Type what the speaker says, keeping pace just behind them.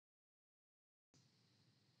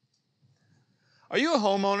Are you a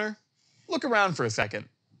homeowner? Look around for a second.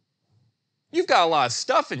 You've got a lot of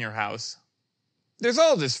stuff in your house. There's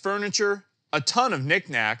all this furniture, a ton of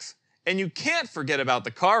knickknacks, and you can't forget about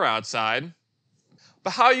the car outside.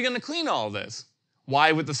 But how are you going to clean all this?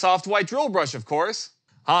 Why, with the soft white drill brush, of course.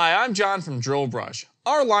 Hi, I'm John from Drillbrush.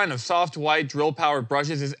 Our line of soft white drill-powered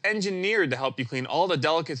brushes is engineered to help you clean all the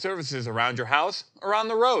delicate surfaces around your house or on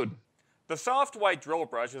the road. The soft white drill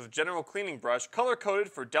brush is a general cleaning brush color-coded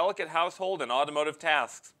for delicate household and automotive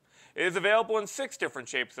tasks. It is available in 6 different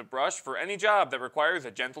shapes of brush for any job that requires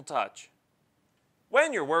a gentle touch.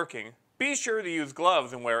 When you're working, be sure to use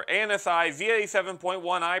gloves and wear ANSI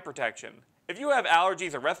Z87.1 eye protection. If you have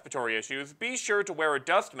allergies or respiratory issues, be sure to wear a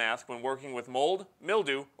dust mask when working with mold,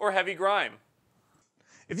 mildew, or heavy grime.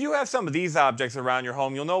 If you have some of these objects around your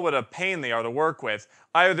home, you'll know what a pain they are to work with.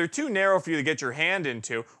 Either they're too narrow for you to get your hand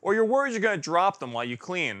into, or you're worried you're going to drop them while you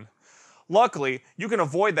clean. Luckily, you can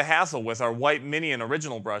avoid the hassle with our white mini and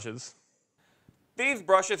original brushes. These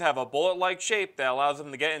brushes have a bullet-like shape that allows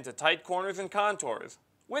them to get into tight corners and contours.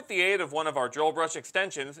 With the aid of one of our drill brush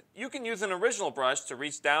extensions, you can use an original brush to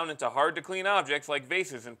reach down into hard-to-clean objects like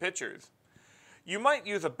vases and pitchers. You might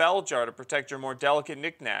use a bell jar to protect your more delicate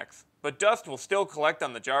knickknacks, but dust will still collect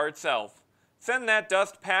on the jar itself. Send that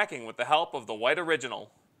dust packing with the help of the white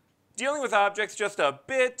original. Dealing with objects just a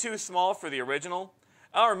bit too small for the original?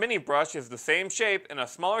 Our mini brush is the same shape and a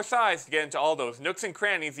smaller size to get into all those nooks and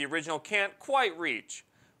crannies the original can't quite reach.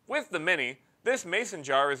 With the mini, this mason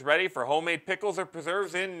jar is ready for homemade pickles or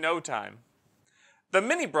preserves in no time. The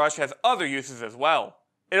mini brush has other uses as well.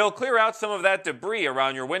 It'll clear out some of that debris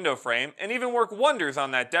around your window frame and even work wonders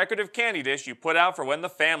on that decorative candy dish you put out for when the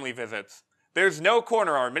family visits. There's no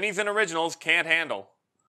corner our minis and originals can't handle.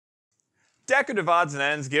 Decorative odds and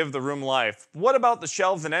ends give the room life. What about the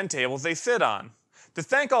shelves and end tables they sit on? To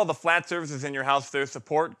thank all the flat surfaces in your house for their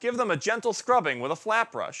support, give them a gentle scrubbing with a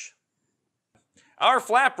flat brush. Our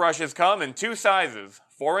flat brushes come in 2 sizes,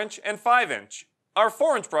 4-inch and 5-inch. Our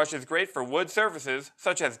 4-inch brush is great for wood surfaces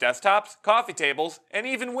such as desktops, coffee tables, and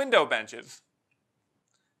even window benches.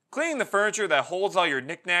 Cleaning the furniture that holds all your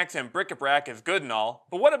knickknacks and bric-a-brac is good and all,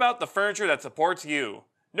 but what about the furniture that supports you?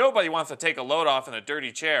 Nobody wants to take a load off in a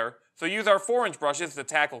dirty chair, so use our 4-inch brushes to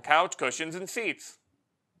tackle couch cushions and seats.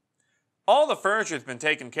 All the furniture has been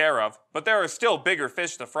taken care of, but there are still bigger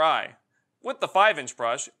fish to fry. With the 5-inch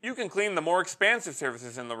brush, you can clean the more expansive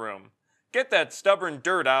surfaces in the room. Get that stubborn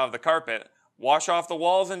dirt out of the carpet, wash off the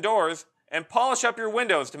walls and doors, and polish up your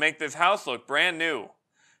windows to make this house look brand new.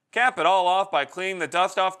 Cap it all off by cleaning the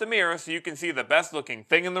dust off the mirror so you can see the best looking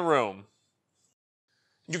thing in the room.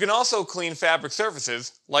 You can also clean fabric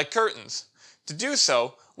surfaces, like curtains. To do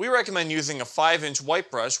so, we recommend using a 5-inch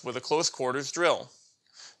white brush with a close quarters drill.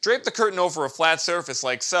 Drape the curtain over a flat surface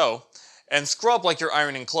like so, and scrub like you're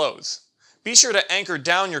ironing clothes. Be sure to anchor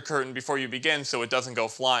down your curtain before you begin so it doesn't go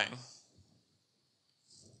flying.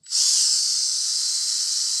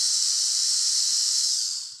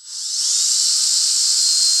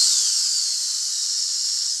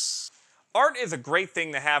 Art is a great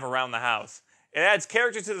thing to have around the house. It adds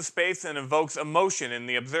character to the space and evokes emotion in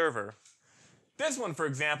the observer. This one, for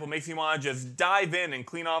example, makes me want to just dive in and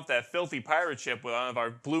clean off that filthy pirate ship with one of our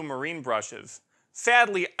blue marine brushes.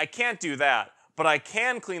 Sadly, I can't do that, but I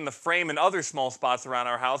can clean the frame and other small spots around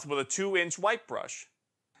our house with a 2-inch white brush.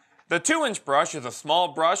 The 2-inch brush is a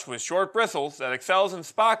small brush with short bristles that excels in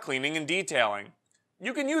spot cleaning and detailing.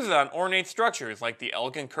 You can use it on ornate structures like the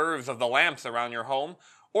elegant curves of the lamps around your home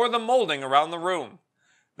or the molding around the room.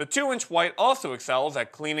 The 2-inch white also excels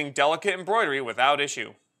at cleaning delicate embroidery without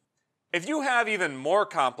issue. If you have even more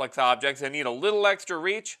complex objects that need a little extra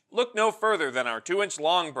reach, look no further than our 2-inch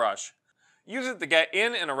long brush. Use it to get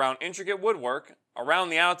in and around intricate woodwork, around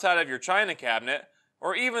the outside of your china cabinet,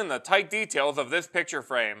 or even the tight details of this picture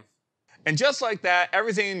frame. And just like that,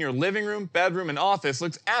 everything in your living room, bedroom, and office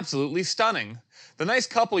looks absolutely stunning. The nice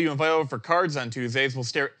couple you invite over for cards on Tuesdays will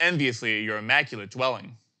stare enviously at your immaculate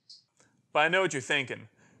dwelling. But I know what you're thinking.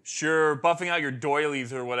 Sure, buffing out your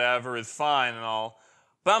doilies or whatever is fine and all,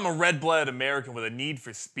 but I'm a red-blooded American with a need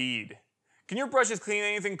for speed. Can your brushes clean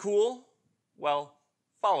anything cool? Well,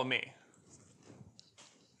 follow me.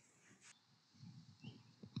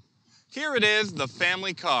 Here it is, the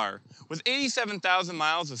family car. With 87,000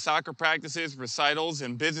 miles of soccer practices, recitals,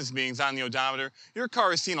 and business meetings on the odometer, your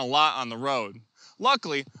car has seen a lot on the road.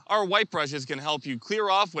 Luckily, our white brushes can help you clear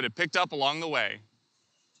off what it picked up along the way.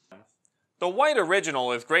 The white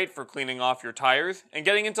original is great for cleaning off your tires and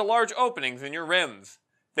getting into large openings in your rims.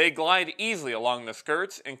 They glide easily along the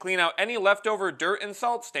skirts and clean out any leftover dirt and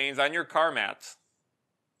salt stains on your car mats.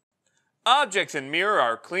 Objects in mirror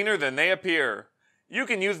are cleaner than they appear. You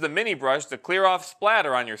can use the mini brush to clear off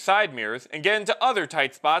splatter on your side mirrors and get into other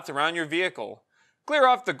tight spots around your vehicle. Clear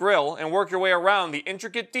off the grille and work your way around the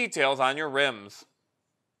intricate details on your rims.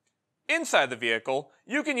 Inside the vehicle,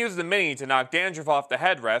 you can use the mini to knock dandruff off the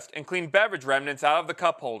headrest and clean beverage remnants out of the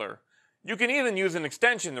cup holder. You can even use an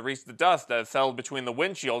extension to reach the dust that is settled between the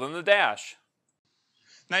windshield and the dash.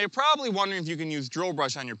 Now you're probably wondering if you can use drill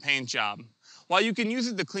brush on your paint job. While you can use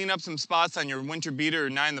it to clean up some spots on your winter beater or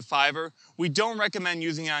 9-5er, we don't recommend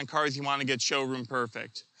using it on cars you want to get showroom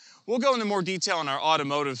perfect. We'll go into more detail in our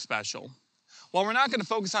automotive special. While we're not going to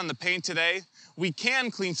focus on the paint today, we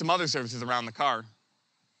can clean some other surfaces around the car.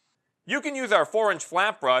 You can use our 4-inch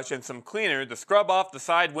flat brush and some cleaner to scrub off the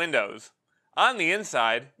side windows. On the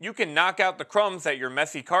inside, you can knock out the crumbs that your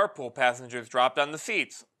messy carpool passengers dropped on the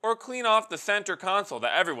seats, or clean off the center console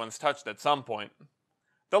that everyone's touched at some point.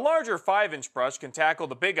 The larger 5-inch brush can tackle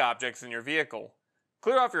the big objects in your vehicle.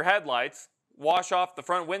 Clear off your headlights, wash off the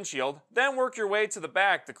front windshield, then work your way to the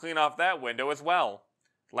back to clean off that window as well.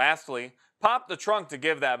 Lastly, pop the trunk to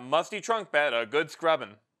give that musty trunk bed a good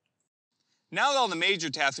scrubbing. Now that all the major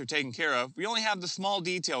tasks are taken care of, we only have the small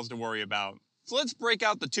details to worry about. So let's break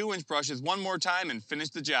out the 2-inch brushes one more time and finish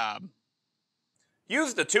the job.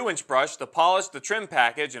 Use the 2-inch brush to polish the trim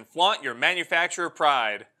package and flaunt your manufacturer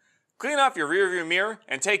pride. Clean off your rearview mirror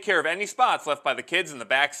and take care of any spots left by the kids in the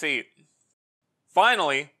back seat.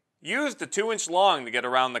 Finally, use the 2-inch long to get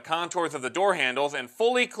around the contours of the door handles and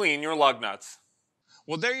fully clean your lug nuts.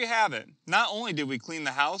 Well, there you have it. Not only did we clean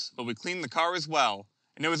the house, but we cleaned the car as well.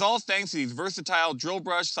 And it was all thanks to these versatile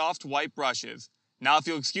Drillbrush Soft White brushes. Now if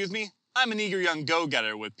you'll excuse me, I'm an eager young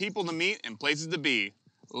go-getter with people to meet and places to be.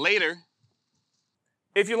 Later.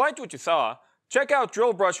 If you liked what you saw, check out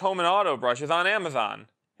Drillbrush Home and Auto brushes on Amazon.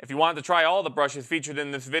 If you want to try all the brushes featured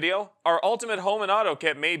in this video, our Ultimate Home and Auto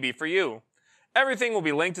Kit may be for you. Everything will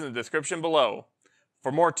be linked in the description below.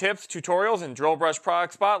 For more tips, tutorials, and Drillbrush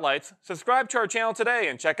product spotlights, subscribe to our channel today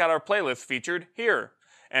and check out our playlist featured here.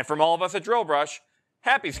 And from all of us at Drillbrush,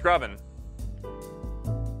 happy scrubbing!